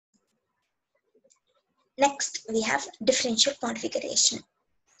Next, we have differential configuration.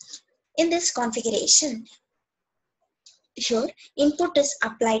 In this configuration, here input is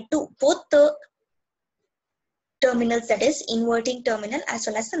applied to both the terminals, that is inverting terminal as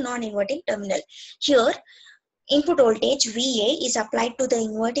well as the non-inverting terminal. Here input voltage VA is applied to the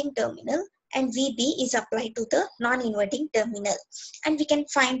inverting terminal and VB is applied to the non-inverting terminal, and we can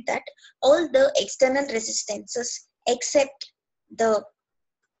find that all the external resistances except the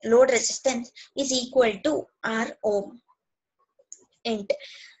load resistance is equal to R ohm, and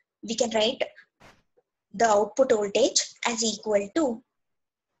we can write the output voltage as equal to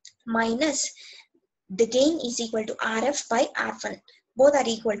minus the gain is equal to RF by R1. Both are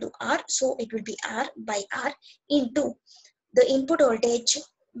equal to R, so it will be R by R into the input voltage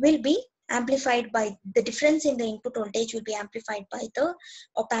will be amplified by the difference in the input voltage will be amplified by the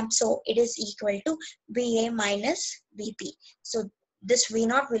op-amp, so it is equal to VA minus VB. So this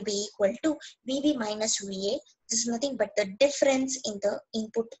V0 will be equal to VB minus VA. This is nothing but the difference in the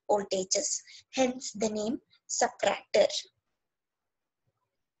input voltages, hence the name subtractor.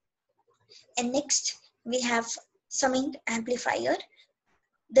 And next we have summing amplifier.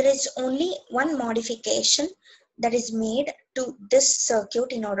 There is only one modification that is made to this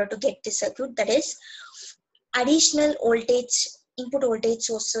circuit in order to get this circuit, that is additional voltage, input voltage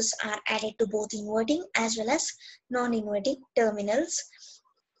sources are added to both inverting as well as non-inverting terminals.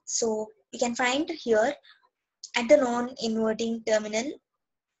 So we can find here at the non-inverting terminal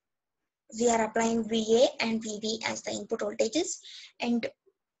we are applying VA and VB as the input voltages, and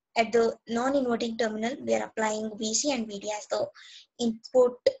at the non-inverting terminal we are applying VC and VD as the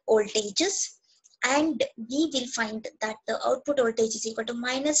input voltages, and we will find that the output voltage is equal to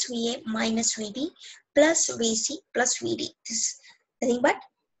minus VA minus VB plus VC plus VD. This is nothing but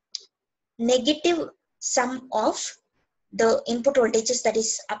negative sum of the input voltages that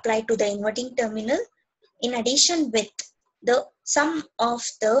is applied to the inverting terminal in addition with the sum of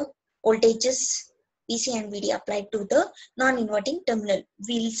the voltages VC and VD applied to the non-inverting terminal.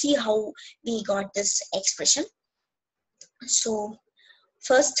 We'll see how we got this expression. So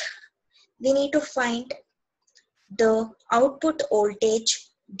first we need to find the output voltage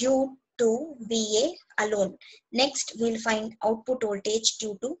due to VA alone. Next we'll find output voltage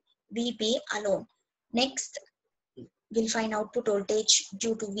due to VB alone. Next we'll find output voltage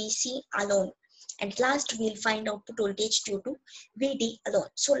due to VC alone. And last we'll find output voltage due to VD alone.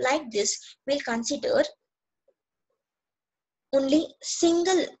 So like this we'll consider only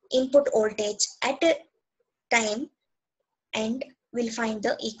single input voltage at a time, and we'll find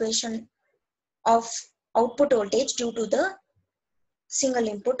the equation of output voltage due to the single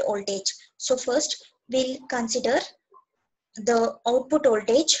input voltage. So first we'll consider the output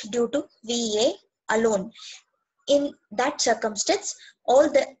voltage due to VA alone. In that circumstance,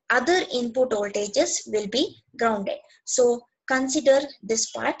 all the other input voltages will be grounded. So consider this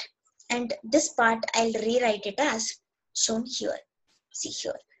part, and this part I'll rewrite it as shown here. See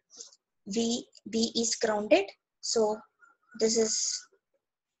here, VB is grounded, so this is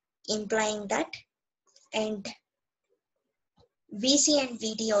implying that, and VC and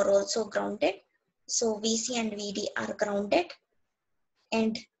VD are also grounded, so VC and VD are grounded,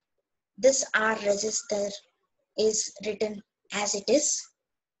 and this R resistor is written as it is.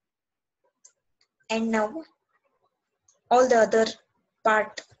 And now all the other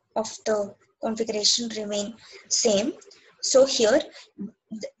part of the configuration remain same. So here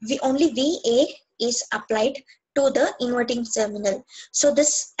only VA is applied to the inverting terminal, so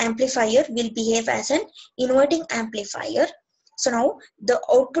this amplifier will behave as an inverting amplifier. So now the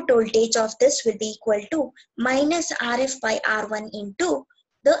output voltage of this will be equal to minus RF by R1 into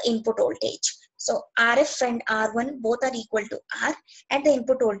the input voltage. So RF and R1 both are equal to R, and the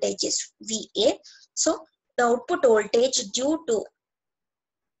input voltage is VA. So the output voltage due to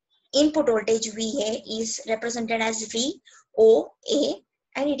input voltage VA is represented as VOA,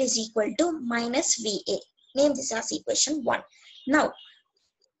 and it is equal to minus VA. Name this as equation 1. Now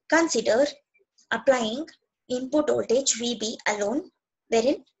consider applying input voltage VB alone,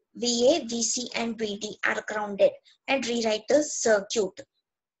 wherein VA, VC and VD are grounded, and rewrite the circuit.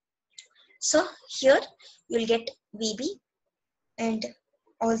 So here you will get VB, and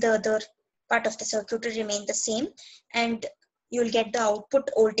all the other part of the circuit will remain the same, and you will get the output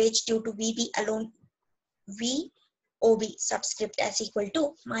voltage due to VB alone, VOB subscript as equal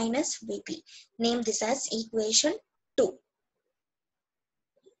to minus VB. Name this as equation 2.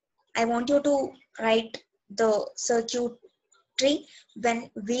 I want you to write the circuitry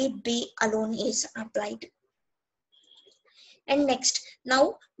when VB alone is applied. And next,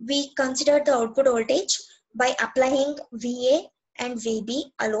 now we consider the output voltage by applying VA and VB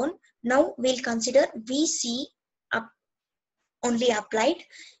alone Now we'll consider VC only applied,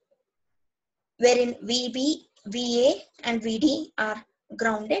 wherein VB, VA and VD are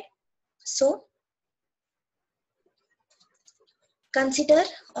grounded. So consider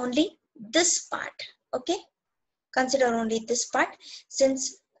only this part, okay? Consider only this part,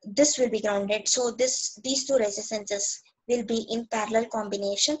 since this will be grounded. So these two resistances will be in parallel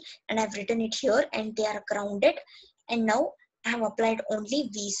combination, and I've written it here, and they are grounded. And now I have applied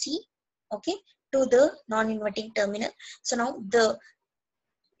only VC, okay, to the non-inverting terminal. So now the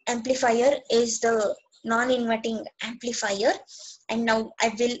amplifier is the non-inverting amplifier, and now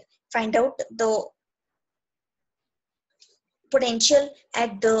I will find out the potential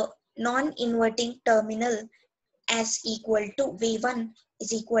at the non-inverting terminal as equal to V1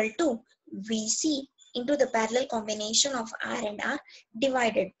 is equal to Vc into the parallel combination of R and R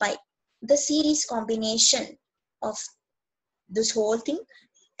divided by the series combination of this whole thing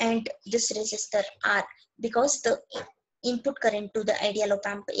and this resistor R, because the input current to the ideal op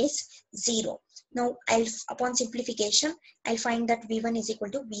amp is 0. Now upon simplification, I'll find that V1 is equal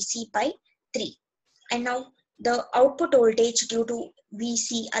to Vc by 3. And now the output voltage due to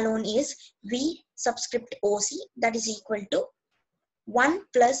Vc alone is V subscript OC, that is equal to 1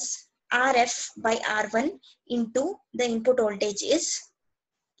 plus Rf by R1 into the input voltage is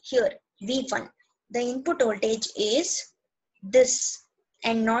here V1. The input voltage is this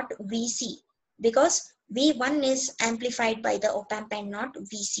and not Vc, because V1 is amplified by the op amp and not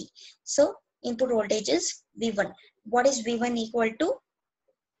Vc. So input voltage is V1. What is V1 equal to?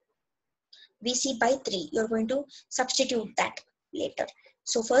 Vc by 3. You're going to substitute that later.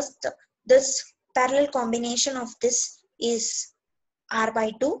 So first, this parallel combination of this is R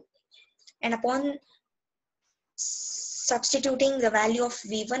by 2, and upon substituting the value of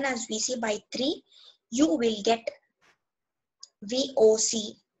V1 as Vc by 3, you will get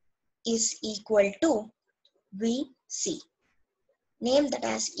VOC is equal to Vc. Name that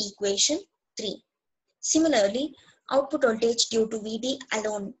as equation 3. Similarly, output voltage due to Vd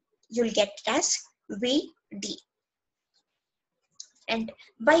alone, you'll get it as Vd. And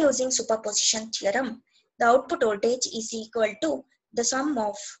by using superposition theorem, the output voltage is equal to the sum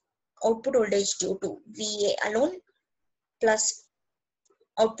of output voltage due to Va alone plus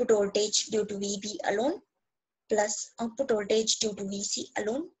output voltage due to Vb alone plus output voltage due to Vc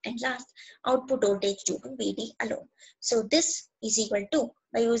alone, and last output voltage due to Vd alone. So this is equal to,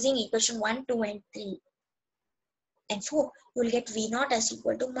 by using equation 1, 2 and 3 and 4, you will get V0 as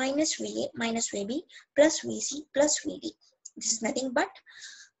equal to minus Va minus Vb plus Vc plus Vd. This is nothing but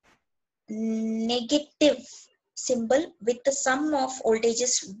negative symbol with the sum of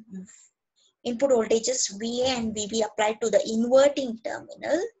voltages, input voltages Va and Vb applied to the inverting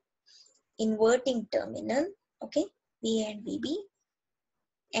terminal, okay, Va and Vb,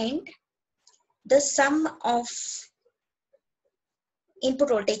 and the sum of input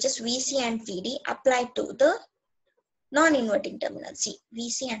voltages Vc and Vd applied to the non-inverting terminal. See,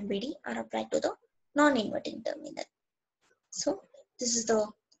 Vc and Vd are applied to the non-inverting terminal. So this is the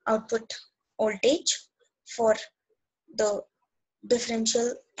output voltage for the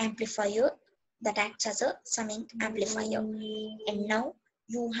differential amplifier that acts as a summing amplifier. And now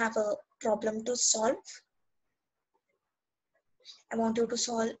you have a problem to solve. I want you to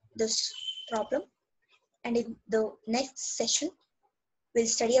solve this problem, and in the next session we'll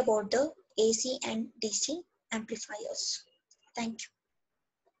study about the AC and DC amplifiers. Thank you.